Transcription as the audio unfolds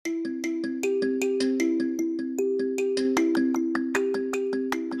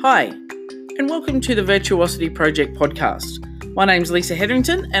Hi, and welcome to the Virtuosity Project podcast. My name's Lisa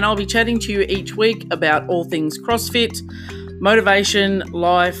Hetherington, and I'll be chatting to you each week about all things CrossFit, motivation,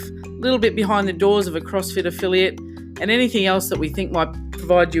 life, a little bit behind the doors of a CrossFit affiliate, and anything else that we think might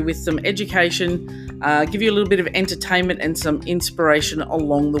provide you with some education, give you a little bit of entertainment and some inspiration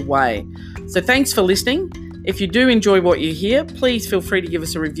along the way. So thanks for listening. If you do enjoy what you hear, please feel free to give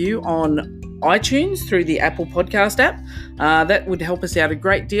us a review on iTunes through the Apple Podcast app. That would help us out a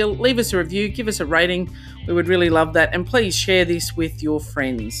great deal. Leave us a review, give us a rating. We would really love that. And please share this with your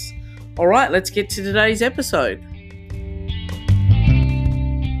friends. All right, let's get to today's episode.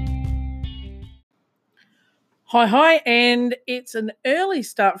 Hi, and it's an early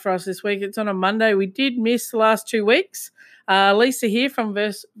start for us this week. It's on a Monday. We did miss the last 2 weeks. Lisa here from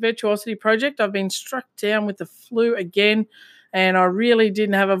Virtuosity Project. I've been struck down with the flu again, and I really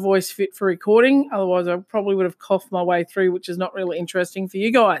didn't have a voice fit for recording. Otherwise, I probably would have coughed my way through, which is not really interesting for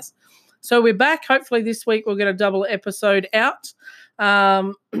you guys. So we're back. Hopefully this week we'll get a double episode out.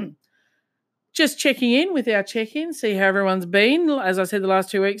 Just checking in with our check-in, see how everyone's been. As I said, the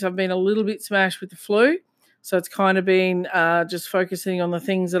last 2 weeks I've been a little bit smashed with the flu. So it's kind of been just focusing on the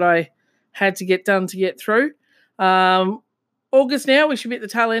things that I had to get done to get through. August now, we should be at the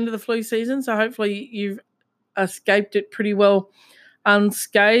tail end of the flu season. So hopefully you've escaped it pretty well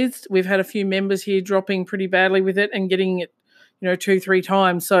unscathed. We've had a few members here dropping pretty badly with it and getting it, 2-3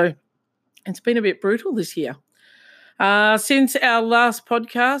 times. So it's been a bit brutal this year. Since our last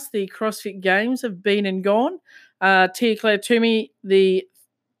podcast, the CrossFit Games have been and gone. Tia Claire Toomey, the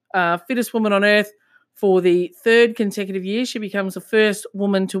fittest woman on earth for the third consecutive year. She becomes the first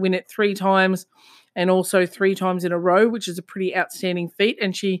woman to win it 3 times and also 3 times in a row, which is a pretty outstanding feat.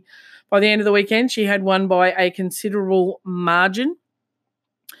 And she, by the end of the weekend, she had won by a considerable margin.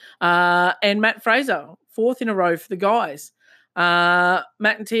 And Matt Fraser, 4th in a row for the guys. Matt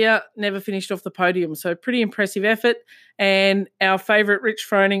and Tia never finished off the podium, so pretty impressive effort. And our favourite Rich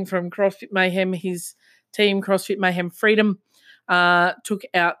Froning from CrossFit Mayhem, his team CrossFit Mayhem Freedom, took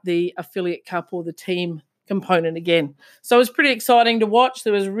out the affiliate cup or the team component again. So it was pretty exciting to watch.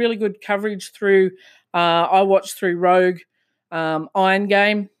 There was really good coverage through, I watched through Rogue Iron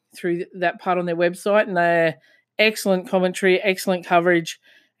Game, through that part on their website, and they're excellent commentary, excellent coverage,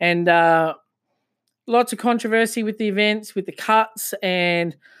 and lots of controversy with the events, with the cuts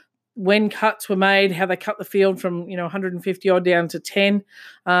and when cuts were made, how they cut the field from 150 odd down to 10.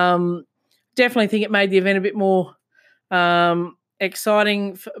 Definitely think it made the event a bit more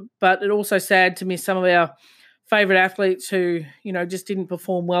exciting, but it also sad to miss some of our favourite athletes who just didn't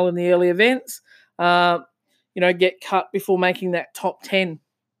perform well in the early events. Get cut before making that top 10.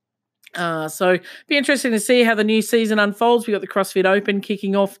 So be interesting to see how the new season unfolds. We've got the CrossFit Open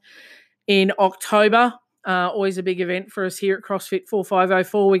kicking off in October. Always a big event for us here at CrossFit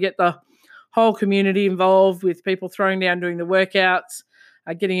 4504. We get the whole community involved with people throwing down, doing the workouts,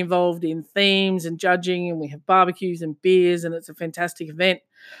 getting involved in themes and judging, and we have barbecues and beers, and it's a fantastic event.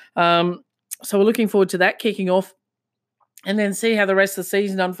 So we're looking forward to that kicking off, and then see how the rest of the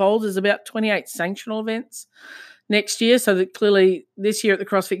season unfolds. There's about 28 sanctional events next year, so that clearly this year at the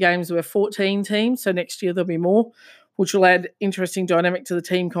CrossFit Games there were 14 teams, so next year there'll be more, which will add interesting dynamic to the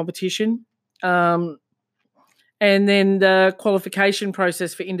team competition. And then the qualification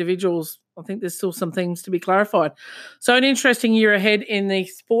process for individuals, I think there's still some things to be clarified. So an interesting year ahead in the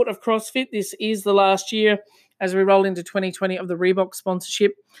sport of CrossFit. This is the last year as we roll into 2020 of the Reebok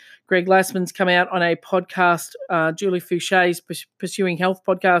sponsorship. Greg Glassman's come out on a podcast, Julie Foucher's Pursuing Health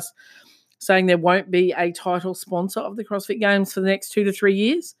podcast, saying there won't be a title sponsor of the CrossFit Games for the next 2 to 3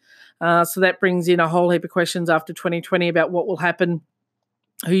 years. So that brings in a whole heap of questions after 2020 about what will happen.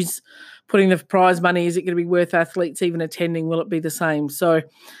 Who's putting the prize money? Is it going to be worth athletes even attending? Will it be the same? So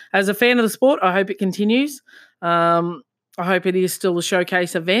as a fan of the sport, I hope it continues. I hope it is still the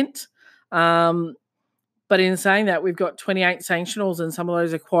showcase event. But in saying that, we've got 28 sanctionals, and some of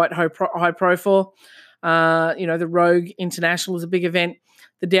those are quite high profile. The Rogue International is a big event.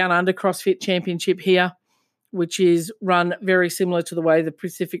 The Down Under CrossFit Championship here, which is run very similar to the way the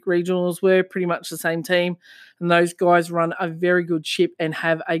Pacific Regionals were, pretty much the same team. And those guys run a very good ship and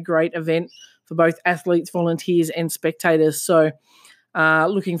have a great event for both athletes, volunteers, and spectators. So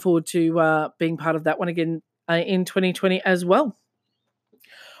looking forward to being part of that one again in 2020 as well.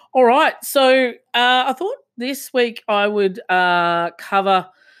 All right, so I thought this week I would cover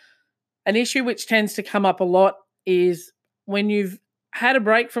an issue which tends to come up a lot, is when you've had a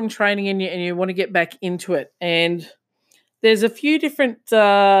break from training and you want to get back into it. And there's a few different,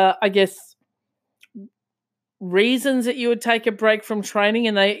 reasons that you would take a break from training,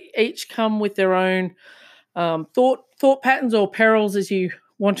 and they each come with their own thought patterns or perils, as you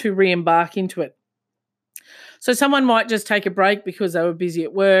want to re-embark into it. So someone might just take a break because they were busy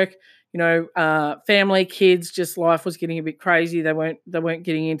at work, family, kids, just life was getting a bit crazy. They weren't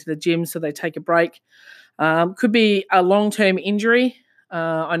getting into the gym, so they take a break. Could be a long-term injury.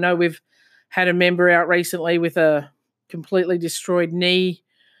 I know we've had a member out recently with a completely destroyed knee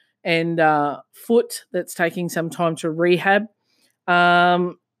and foot that's taking some time to rehab.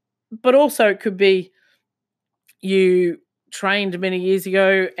 But also it could be you trained many years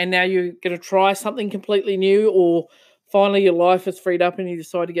ago and now you're going to try something completely new, or finally your life is freed up and you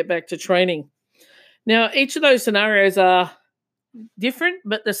decide to get back to training. Now, each of those scenarios are different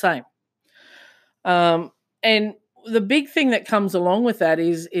but the same. And the big thing that comes along with that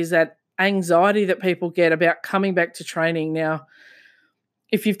is that anxiety that people get about coming back to training. Now,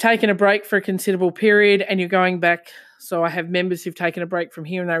 if you've taken a break for a considerable period and you're going back, so I have members who've taken a break from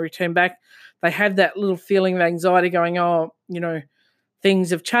here and they return back, they have that little feeling of anxiety going, things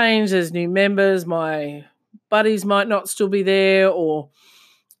have changed, there's new members, my buddies might not still be there, or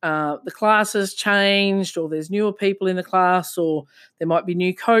the class has changed, or there's newer people in the class, or there might be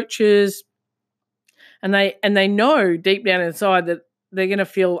new coaches. And they know deep down inside that they're going to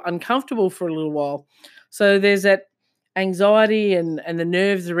feel uncomfortable for a little while. So there's that anxiety and the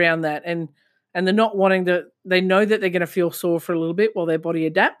nerves around that, and they're not wanting to. They know that they're going to feel sore for a little bit while their body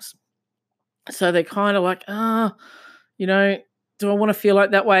adapts. So they're kind of like, do I want to feel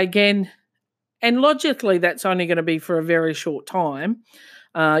like that way again? And logically, that's only going to be for a very short time.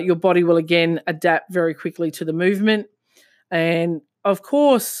 Your body will again adapt very quickly to the movement, and of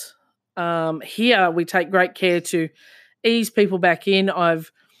course. Here we take great care to ease people back in.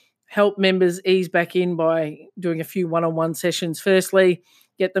 I've helped members ease back in by doing a few one-on-one sessions firstly,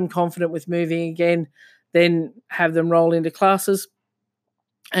 get them confident with moving again, then have them roll into classes,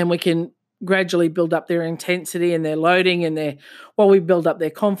 and we can gradually build up their intensity and their loading and while we build up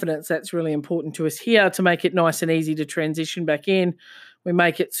their confidence. That's really important to us here to make it nice and easy to transition back in. We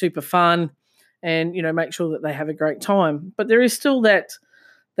make it super fun and, make sure that they have a great time. But there is still that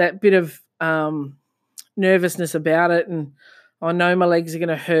bit of nervousness about it, and I know my legs are going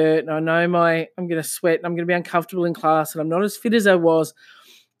to hurt, and I know I'm going to sweat, and I'm going to be uncomfortable in class, and I'm not as fit as I was,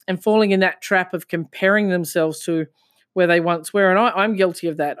 and falling in that trap of comparing themselves to where they once were. And I'm guilty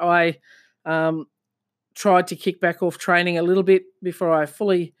of that. I tried to kick back off training a little bit before I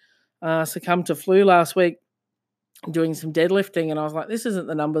fully succumbed to flu last week, doing some deadlifting, and I was like, this isn't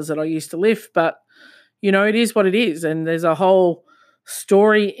the numbers that I used to lift, but, it is what it is, and there's a whole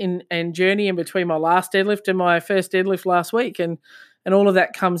story and journey in between my last deadlift and my first deadlift last week, and all of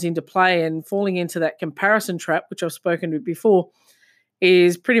that comes into play, and falling into that comparison trap, which I've spoken to before,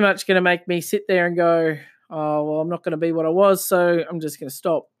 is pretty much going to make me sit there and go, oh, well, I'm not going to be what I was, so I'm just going to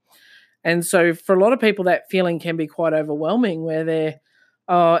stop. And so for a lot of people, that feeling can be quite overwhelming, where they're,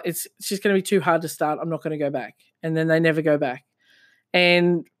 it's just going to be too hard to start, I'm not going to go back, and then they never go back.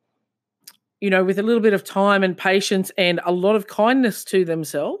 And with a little bit of time and patience and a lot of kindness to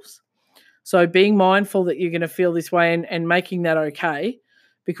themselves. So being mindful that you're going to feel this way and making that okay,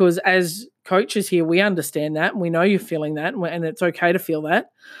 because as coaches here, we understand that and we know you're feeling that, and it's okay to feel that.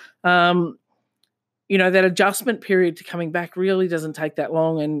 That adjustment period to coming back really doesn't take that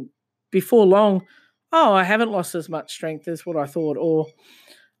long. And before long, I haven't lost as much strength as what I thought, or,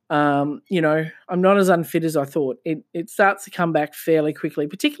 I'm not as unfit as I thought. It starts to come back fairly quickly,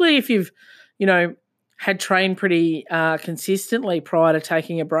 particularly if you've, had trained pretty consistently prior to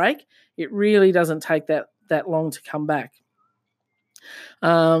taking a break. It really doesn't take that long to come back.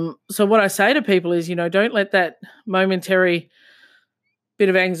 So what I say to people is, don't let that momentary bit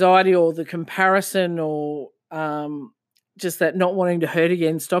of anxiety or the comparison or just that not wanting to hurt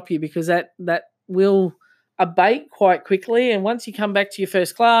again stop you, because that will abate quite quickly. And once you come back to your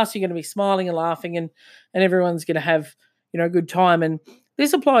first class, you're going to be smiling and laughing, and everyone's going to have, a good time. And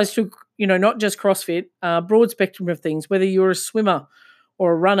this applies to, not just CrossFit, broad spectrum of things, whether you're a swimmer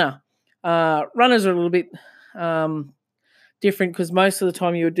or a runner. Runners are a little bit different, because most of the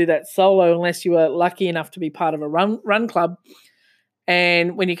time you would do that solo unless you were lucky enough to be part of a run club.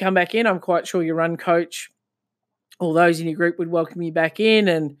 And when you come back in, I'm quite sure your run coach or those in your group would welcome you back in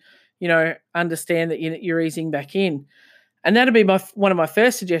and, understand that you're easing back in. And that'd be one of my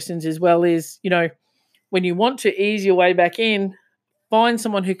first suggestions as well is, when you want to ease your way back in, find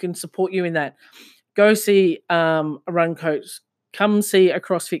someone who can support you in that. Go see a run coach. Come see a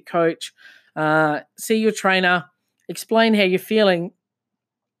CrossFit coach. See your trainer. Explain how you're feeling,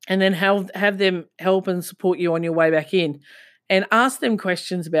 and then have them help and support you on your way back in. And ask them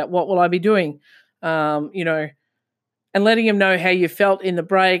questions about what will I be doing, and letting them know how you felt in the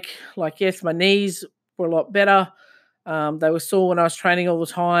break. Like, yes, my knees were a lot better. They were sore when I was training all the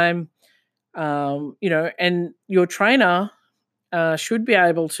time. And your trainer should be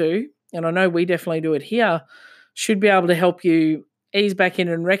able to, and I know we definitely do it here, should be able to help you ease back in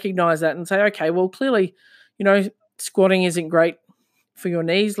and recognize that and say, okay, well, clearly, squatting isn't great for your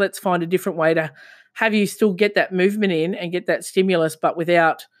knees. Let's find a different way to have you still get that movement in and get that stimulus, but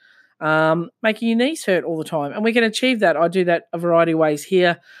without making your knees hurt all the time. And we can achieve that. I do that a variety of ways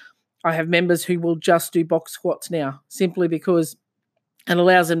here. I have members who will just do box squats now, simply because it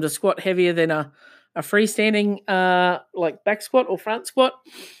allows them to squat heavier than a freestanding like back squat or front squat.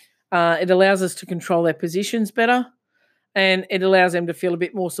 It allows us to control their positions better, and it allows them to feel a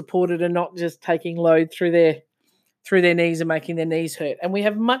bit more supported and not just taking load through their knees and making their knees hurt. And we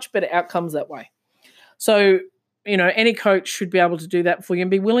have much better outcomes that way. So, any coach should be able to do that for you and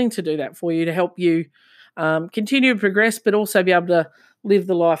be willing to do that for you to help you continue to progress, but also be able to live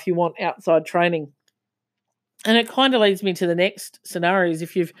the life you want outside training. And it kind of leads me to the next scenario is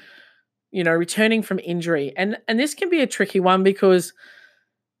if you've, returning from injury. And this can be a tricky one because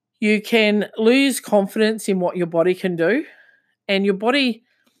you can lose confidence in what your body can do. And your body,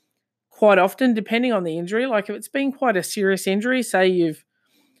 quite often, depending on the injury, like if it's been quite a serious injury, say you've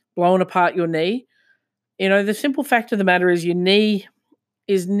blown apart your knee, the simple fact of the matter is your knee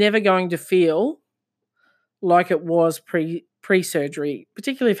is never going to feel like it was pre-surgery,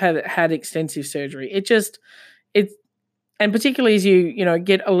 particularly if it had extensive surgery. And particularly as you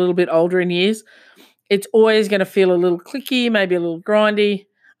get a little bit older in years, it's always going to feel a little clicky, maybe a little grindy.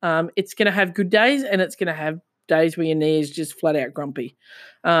 It's going to have good days, and it's going to have days where your knee is just flat out grumpy.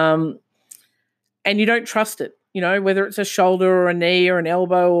 And you don't trust it, whether it's a shoulder or a knee or an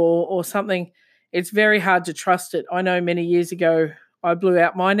elbow or something. It's very hard to trust it. I know many years ago I blew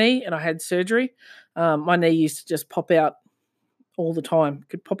out my knee and I had surgery. My knee used to just pop out all the time.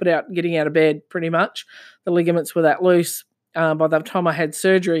 Could pop it out getting out of bed pretty much. The ligaments were that loose by the time I had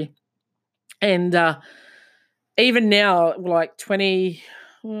surgery. And even now, like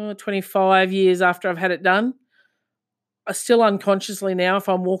 25 years after I've had it done, I still unconsciously now, if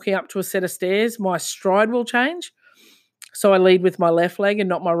I'm walking up to a set of stairs, my stride will change. So I lead with my left leg and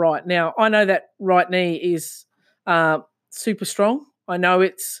not my right. Now, I know that right knee is super strong. I know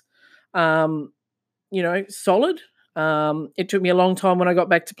it's, solid. It took me a long time when I got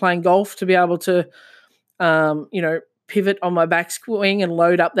back to playing golf to be able to, pivot on my back swing and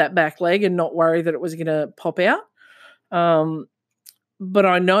load up that back leg and not worry that it was going to pop out. But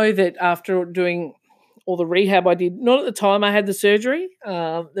I know that after doing all the rehab I did, not at the time I had the surgery,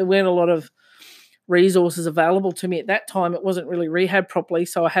 there weren't a lot of resources available to me at that time. It wasn't really rehab properly,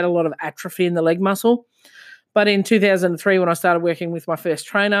 so I had a lot of atrophy in the leg muscle. But in 2003, when I started working with my first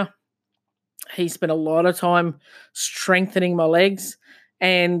trainer, he spent a lot of time strengthening my legs.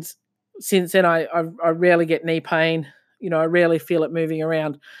 And since then, I rarely get knee pain. I rarely feel it moving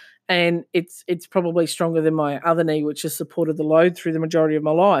around. And it's probably stronger than my other knee, which has supported the load through the majority of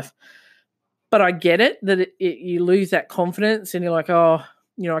my life. But I get it, that you lose that confidence and you're like, oh,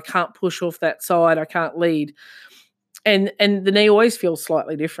 I can't push off that side. I can't lead. And the knee always feels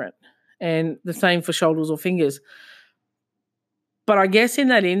slightly different. And the same for shoulders or fingers. But I guess in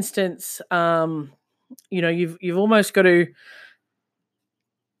that instance, you've almost got to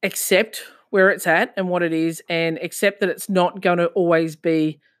accept where it's at and what it is, and accept that it's not going to always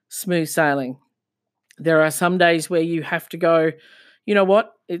be smooth sailing. There are some days where you have to go, you know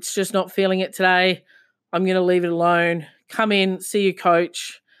what, it's just not feeling it today. I'm going to leave it alone. Come in, see your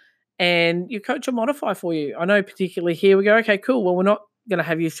coach, and your coach will modify for you. I know particularly here we go, okay, cool. Well, we're not going to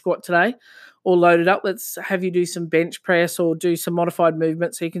have you squat today or load it up. Let's have you do some bench press or do some modified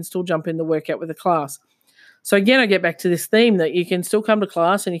movement so you can still jump in the workout with the class. So again, I get back to this theme that you can still come to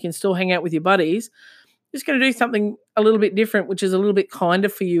class and you can still hang out with your buddies. You're just going to do something a little bit different, which is a little bit kinder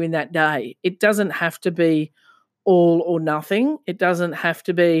for you in that day. It doesn't have to be all or nothing. It doesn't have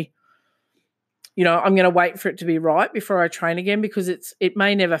to be, I'm going to wait for it to be right before I train again, because it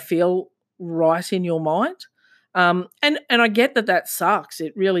may never feel right in your mind. And I get that sucks.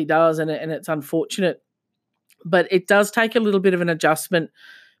 It really does, and it's unfortunate. But it does take a little bit of an adjustment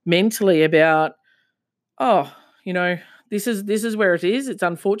mentally about, this is where it is. It's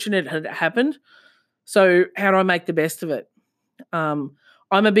unfortunate it happened. So how do I make the best of it? I'm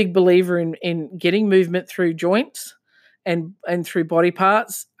a big believer in getting movement through joints and through body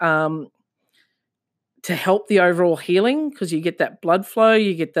parts to help the overall healing, because you get that blood flow,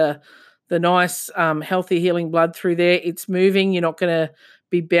 you get the nice healthy healing blood through there. It's moving. You're not going to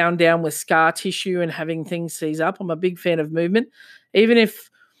be bound down with scar tissue and having things seize up. I'm a big fan of movement. Even if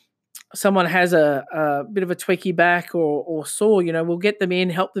someone has a bit of a tweaky back or sore, we'll get them in,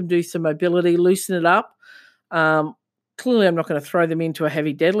 help them do some mobility, loosen it up, clearly I'm not going to throw them into a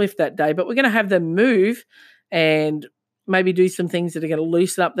heavy deadlift that day, but we're going to have them move and maybe do some things that are going to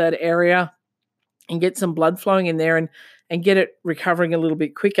loosen up that area and get some blood flowing in there and get it recovering a little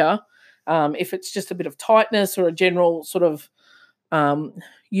bit quicker. If it's just a bit of tightness or a general sort of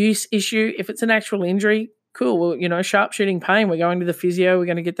use issue, if it's an actual injury, cool. Well, sharpshooting pain, we're going to the physio, we're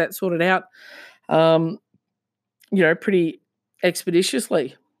going to get that sorted out, pretty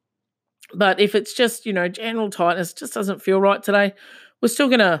expeditiously. But if it's just, general tightness, just doesn't feel right today, we're still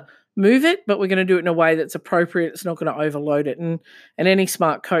going to move it, but we're going to do it in a way that's appropriate. It's not going to overload it. And any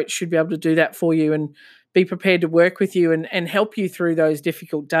smart coach should be able to do that for you and be prepared to work with you and help you through those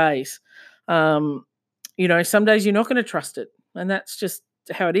difficult days. Some days you're not going to trust it, and that's just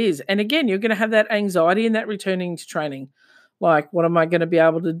how it is. And again, you're going to have that anxiety and that returning to training. Like, what am I going to be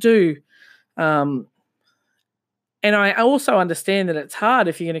able to do? And I also understand that it's hard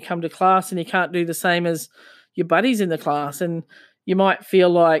if you're going to come to class and you can't do the same as your buddies in the class. And you might feel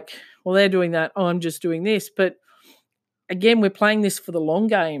like, well, they're doing that, I'm just doing this. But again, we're playing this for the long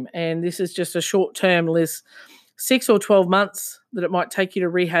game, and this is just a short-term list, 6 or 12 months that it might take you to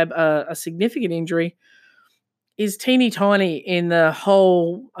rehab a significant injury is teeny tiny in the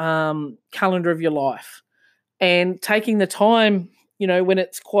whole calendar of your life. And taking the time, when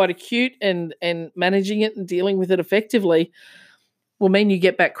it's quite acute and managing it and dealing with it effectively will mean you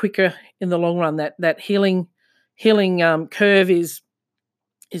get back quicker in the long run. That healing curve is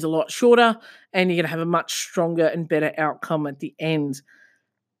a lot shorter, and you're going to have a much stronger and better outcome at the end.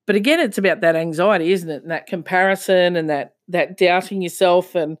 But again, it's about that anxiety, isn't it? And that comparison and that doubting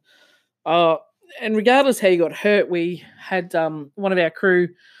yourself. And regardless how you got hurt, we had one of our crew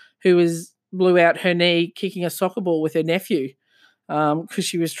who blew out her knee kicking a soccer ball with her nephew because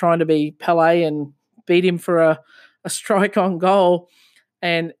she was trying to be Pelé and beat him for a strike on goal,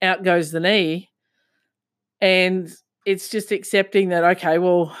 and out goes the knee. And it's just accepting that, okay,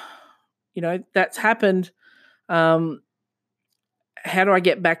 well, that's happened. How do I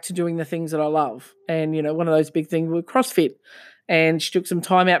get back to doing the things that I love? And, one of those big things was CrossFit. And she took some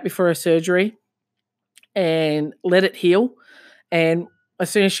time out before her surgery and let it heal. And as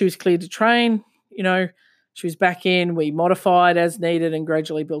soon as she was cleared to train, she was back in. We modified as needed and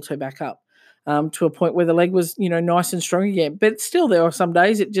gradually built her back up to a point where the leg was, nice and strong again. But still, there were some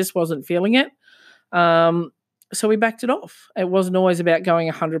days it just wasn't feeling it. So we backed it off. It wasn't always about going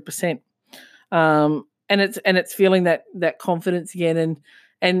 100%. And it's feeling that confidence again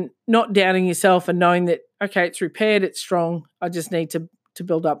and not doubting yourself and knowing that, okay, it's repaired, it's strong. I just need to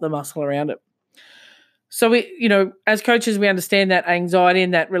build up the muscle around it. So we, as coaches, we understand that anxiety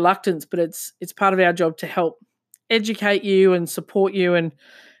and that reluctance, but it's part of our job to help educate you and support you and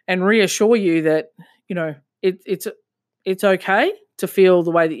reassure you that, it's okay to feel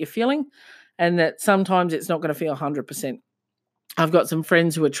the way that you're feeling, and that sometimes it's not going to feel 100%. I've got some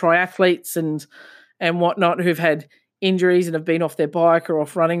friends who are triathletes and whatnot who've had injuries and have been off their bike or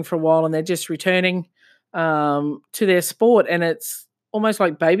off running for a while, and they're just returning to their sport, and it's almost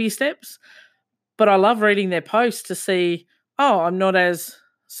like baby steps. But I love reading their posts to see, I'm not as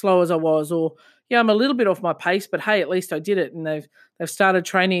slow as I was, or I'm a little bit off my pace, but hey, at least I did it. And they've started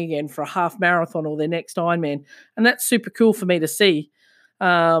training again for a half marathon or their next Ironman, and that's super cool for me to see.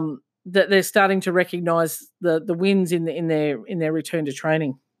 That they're starting to recognise the wins in their return to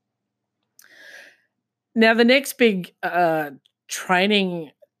training. Now, the next big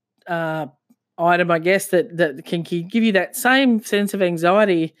training item, I guess, that can give you that same sense of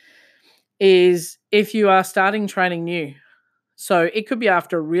anxiety is if you are starting training new. So it could be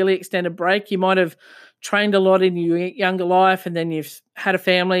after a really extended break. You might have trained a lot in your younger life, and then you've had a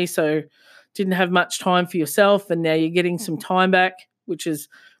family, so didn't have much time for yourself, and now you're getting some time back, which is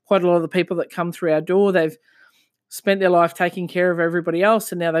quite a lot of the people that come through our door. They've spent their life taking care of everybody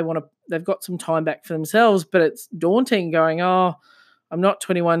else, and now they've got some time back for themselves, but it's daunting going, I'm not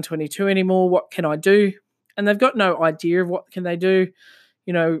 21, 22 anymore. What can I do? And they've got no idea of what can they do,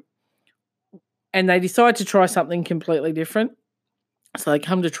 and they decide to try something completely different. So they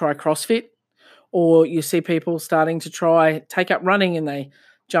come to try CrossFit, or you see people starting to take up running, and they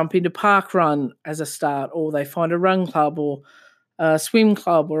jump into park run as a start, or they find a run club or a swim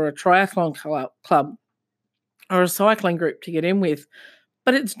club or a triathlon club or a cycling group to get in with.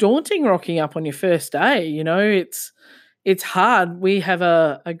 But it's daunting rocking up on your first day. It's hard. We have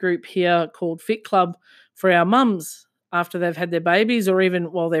a group here called Fit Club for our mums after they've had their babies, or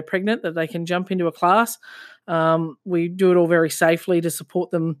even while they're pregnant, that they can jump into a class. We do it all very safely to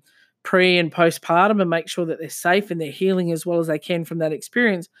support them pre and postpartum and make sure that they're safe and they're healing as well as they can from that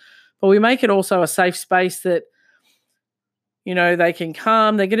experience. But we make it also a safe space that they can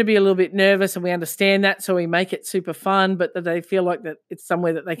calm. They're going to be a little bit nervous, and we understand that, so we make it super fun, but that they feel like that it's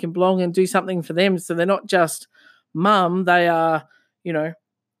somewhere that they can belong and do something for them. So they're not just mum. They are,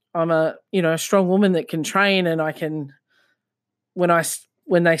 I'm a strong woman that can train, and I can.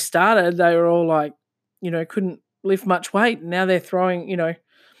 When they started, they were all like, couldn't lift much weight. And now they're throwing,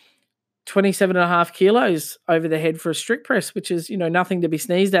 27.5 kilos over their head for a strict press, which is, nothing to be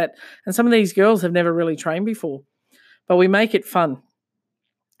sneezed at. And some of these girls have never really trained before, but we make it fun.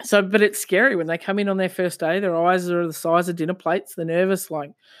 So, but it's scary when they come in on their first day. Their eyes are the size of dinner plates. They're nervous,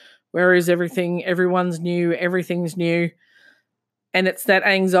 like, where is everything? Everyone's new. Everything's new. And it's that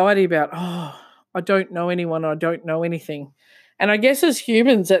anxiety about, I don't know anyone. I don't know anything. And I guess as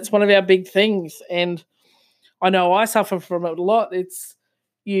humans, that's one of our big things. And I know I suffer from it a lot. It's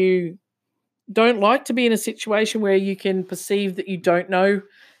you don't like to be in a situation where you can perceive that you don't know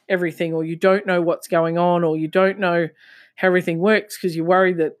everything, or you don't know what's going on, or you don't know how everything works, because you're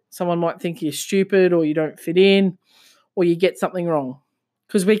worried that someone might think you're stupid, or you don't fit in, or you get something wrong.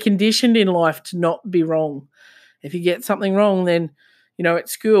 Because we're conditioned in life to not be wrong. If you get something wrong, then, at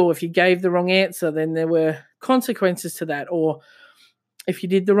school, if you gave the wrong answer, then there were consequences to that. Or if you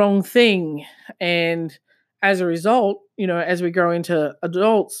did the wrong thing, and as a result, as we grow into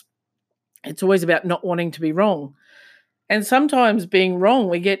adults, it's always about not wanting to be wrong. And sometimes being wrong,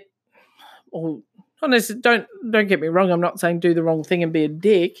 we get, or not necessarily, don't get me wrong, I'm not saying do the wrong thing and be a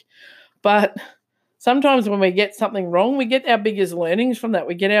dick, but sometimes when we get something wrong, we get our biggest learnings from that.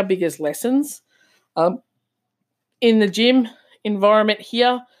 We get our biggest lessons. In the gym environment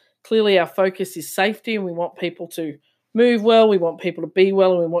here, clearly our focus is safety, and we want people to move well, we want people to be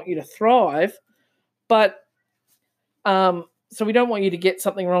well, and we want you to thrive. But so we don't want you to get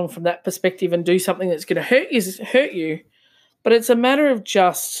something wrong from that perspective and do something that's going to hurt you. But it's a matter of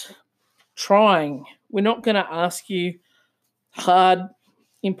just trying. We're not going to ask you hard,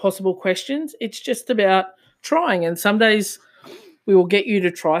 impossible questions. It's just about trying. And some days we will get you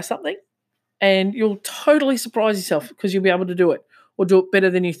to try something, and you'll totally surprise yourself because you'll be able to do it, or do it better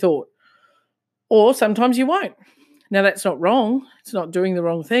than you thought. Or sometimes you won't. Now, that's not wrong. It's not doing the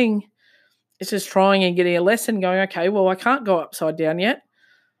wrong thing. It's just trying and getting a lesson, going, okay, well, I can't go upside down yet,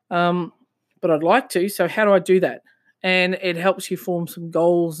 but I'd like to. So how do I do that? And it helps you form some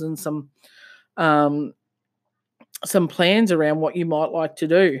goals and some plans around what you might like to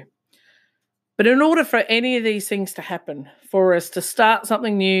do. But in order for any of these things to happen, for us to start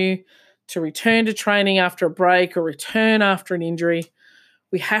something new, to return to training after a break, or return after an injury,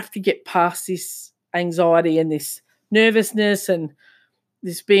 we have to get past this anxiety and this nervousness and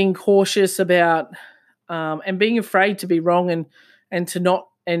this being cautious about and being afraid to be wrong, and to not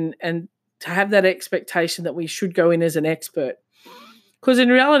and to have that expectation that we should go in as an expert. Because in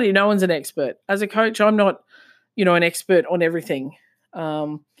reality, no one's an expert. As a coach, I'm not, an expert on everything.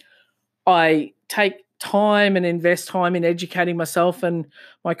 I take time and invest time in educating myself, and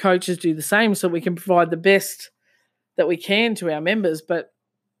my coaches do the same, so we can provide the best that we can to our members. But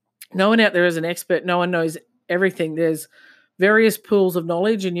no one out there is an expert. No one knows everything. There's various pools of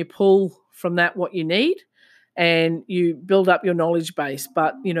knowledge, and you pull from that what you need, and you build up your knowledge base.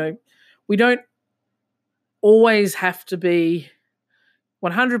 But, we don't always have to be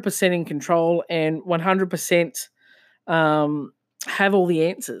 100% in control and 100% have all the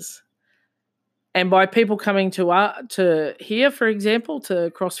answers. And by people coming to here, for example,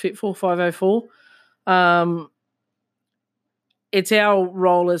 to CrossFit 4504, it's our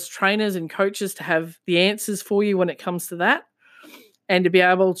role as trainers and coaches to have the answers for you when it comes to that, and to be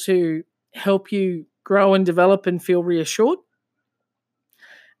able to help you grow and develop and feel reassured.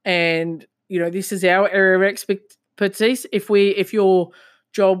 And, this is our area of expertise. If your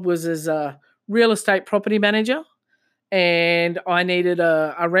job was as a real estate property manager and I needed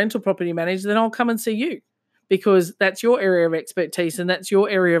a rental property manager, then I'll come and see you, because that's your area of expertise and that's your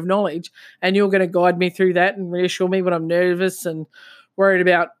area of knowledge, and you're going to guide me through that and reassure me when I'm nervous and worried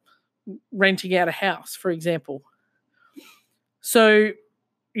about renting out a house, for example. So,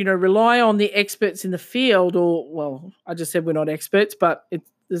 rely on the experts in the field, or, well, I just said we're not experts, but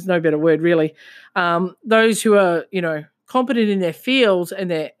there's no better word really. Those who are, competent in their fields and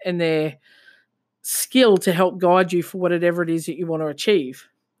their skill to help guide you for whatever it is that you want to achieve.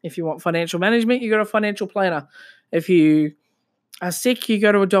 If you want financial management, you go to a financial planner. If you are sick, you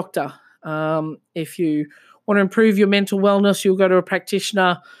go to a doctor. If you want to improve your mental wellness, you'll go to a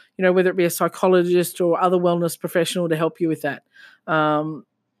practitioner, whether it be a psychologist or other wellness professional to help you with that. And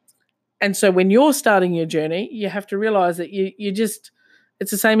so when you're starting your journey, you have to realize that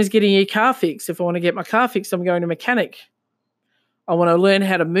it's the same as getting your car fixed. If I want to get my car fixed, I'm going to a mechanic. I want to learn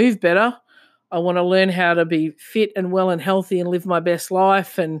how to move better. I want to learn how to be fit and well and healthy and live my best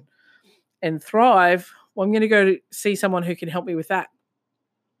life and thrive, well, I'm going to go to see someone who can help me with that.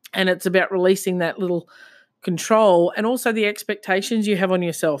 And it's about releasing that little control and also the expectations you have on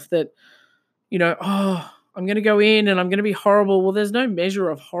yourself that, I'm going to go in and I'm going to be horrible. Well, there's no measure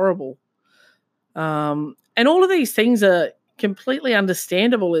of horrible. And all of these things are completely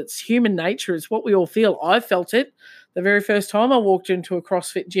understandable. It's human nature. It's what we all feel. I felt it the very first time I walked into a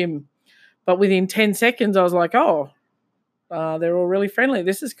CrossFit gym. But within 10 seconds, I was like, they're all really friendly.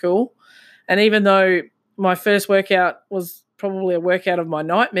 This is cool. And even though my first workout was probably a workout of my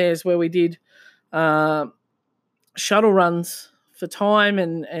nightmares where we did shuttle runs for time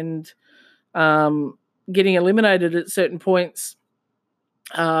and getting eliminated at certain points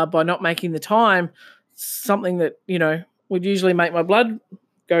by not making the time, something that, would usually make my blood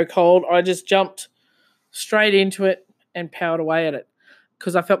go cold, I just jumped straight into it and powered away at it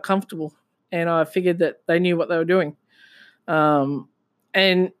because I felt comfortable and I figured that they knew what they were doing.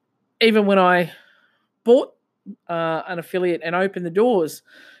 And even when I bought an affiliate and opened the doors,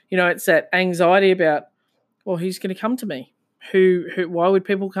 it's that anxiety about, well, who's going to come to me? Why would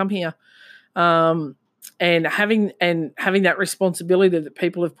people come here? And having that responsibility that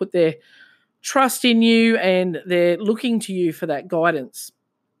people have put their trust in you and they're looking to you for that guidance.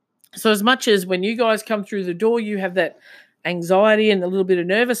 So as much as when you guys come through the door, you have that anxiety and a little bit of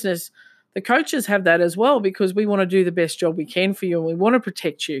nervousness, the coaches have that as well because we want to do the best job we can for you and we want to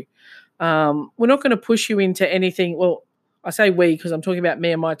protect you. We're not going to push you into anything. Well, I say we because I'm talking about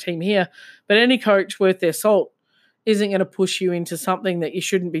me and my team here, but any coach worth their salt isn't going to push you into something that you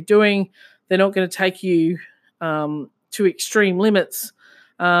shouldn't be doing. They're not going to take you to extreme limits.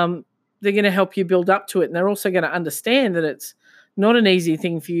 They're going to help you build up to it. And they're also going to understand that it's not an easy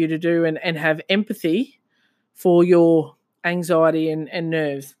thing for you to do and have empathy for your anxiety and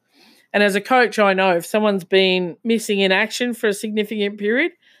nerves. And as a coach, I know if someone's been missing in action for a significant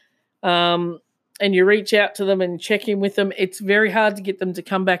period and you reach out to them and check in with them, it's very hard to get them to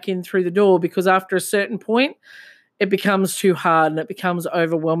come back in through the door because after a certain point, it becomes too hard and it becomes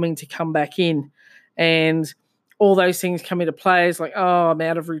overwhelming to come back in. And all those things come into play. It's like, I'm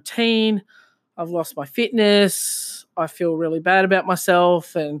out of routine. I've lost my fitness. I feel really bad about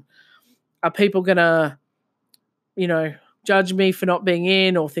myself. And are people going to, judge me for not being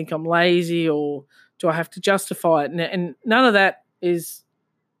in or think I'm lazy or do I have to justify it? And none of that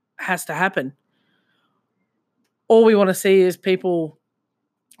has to happen. All we want to see is people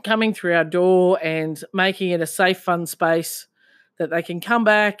coming through our door and making it a safe, fun space that they can come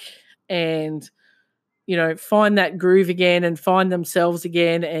back and, find that groove again and find themselves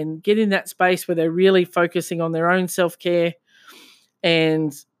again and get in that space where they're really focusing on their own self-care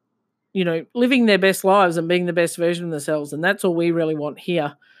and, living their best lives and being the best version of themselves. And that's all we really want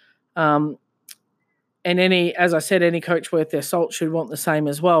here. And as I said, any coach worth their salt should want the same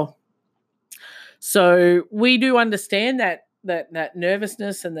as well. So we do understand that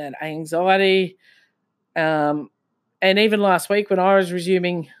nervousness and that anxiety. And even last week when I was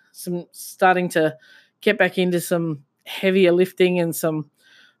resuming starting to get back into some heavier lifting and some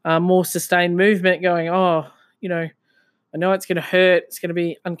more sustained movement going, I know it's going to hurt. It's going to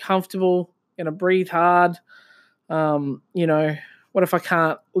be uncomfortable, going to breathe hard. What if I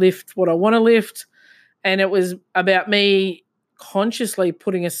can't lift what I want to lift? And it was about me consciously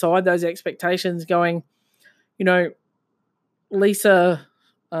putting aside those expectations going, Lisa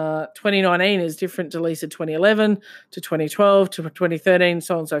 2019 is different to Lisa 2011 to 2012 to 2013,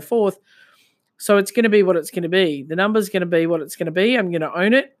 so on and so forth. So it's going to be what it's going to be. The number's going to be what it's going to be. I'm going to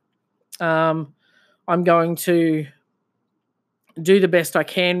own it. I'm going to do the best I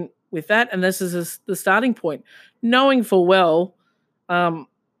can with that. And this is the starting point. Knowing full well how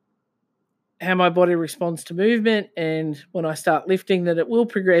my body responds to movement and when I start lifting that it will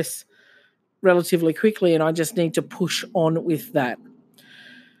progress relatively quickly and I just need to push on with that.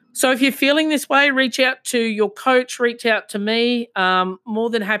 So if you're feeling this way, reach out to your coach, reach out to me. More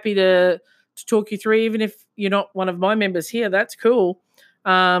than happy to talk you through, even if you're not one of my members here, that's cool,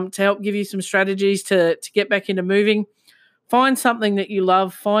 to help give you some strategies to get back into moving. Find something that you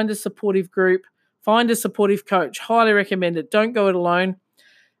love, find a supportive group, find a supportive coach. Highly recommend it. Don't go it alone.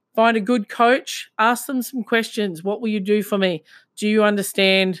 Find a good coach, ask them some questions. What will you do for me? Do you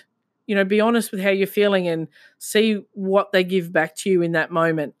understand? Be honest with how you're feeling and see what they give back to you in that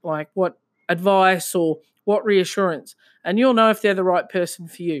moment, like what advice or what reassurance, and you'll know if they're the right person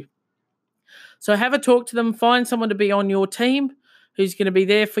for you. So have a talk to them, find someone to be on your team who's going to be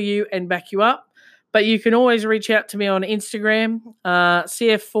there for you and back you up. But you can always reach out to me on Instagram,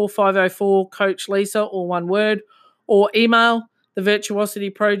 CF4504 Coach Lisa, or one word, or email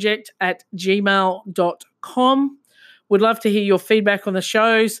thevirtuosityproject@gmail.com. Would love to hear your feedback on the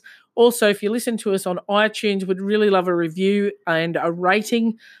shows. Also, if you listen to us on iTunes, would really love a review and a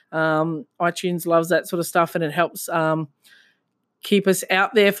rating. iTunes loves that sort of stuff, and it helps keep us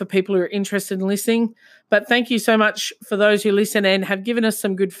out there for people who are interested in listening. But thank you so much for those who listen and have given us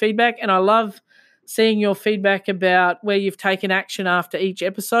some good feedback. And I love seeing your feedback about where you've taken action after each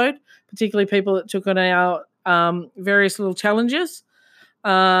episode, particularly people that took on our various little challenges.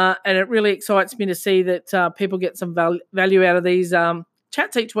 And it really excites me to see that people get some value out of these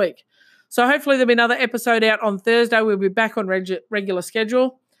chats each week. So hopefully there'll be another episode out on Thursday. We'll be back on regular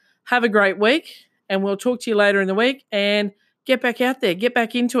schedule. Have a great week, and we'll talk to you later in the week. And get back out there. Get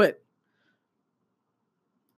back into it.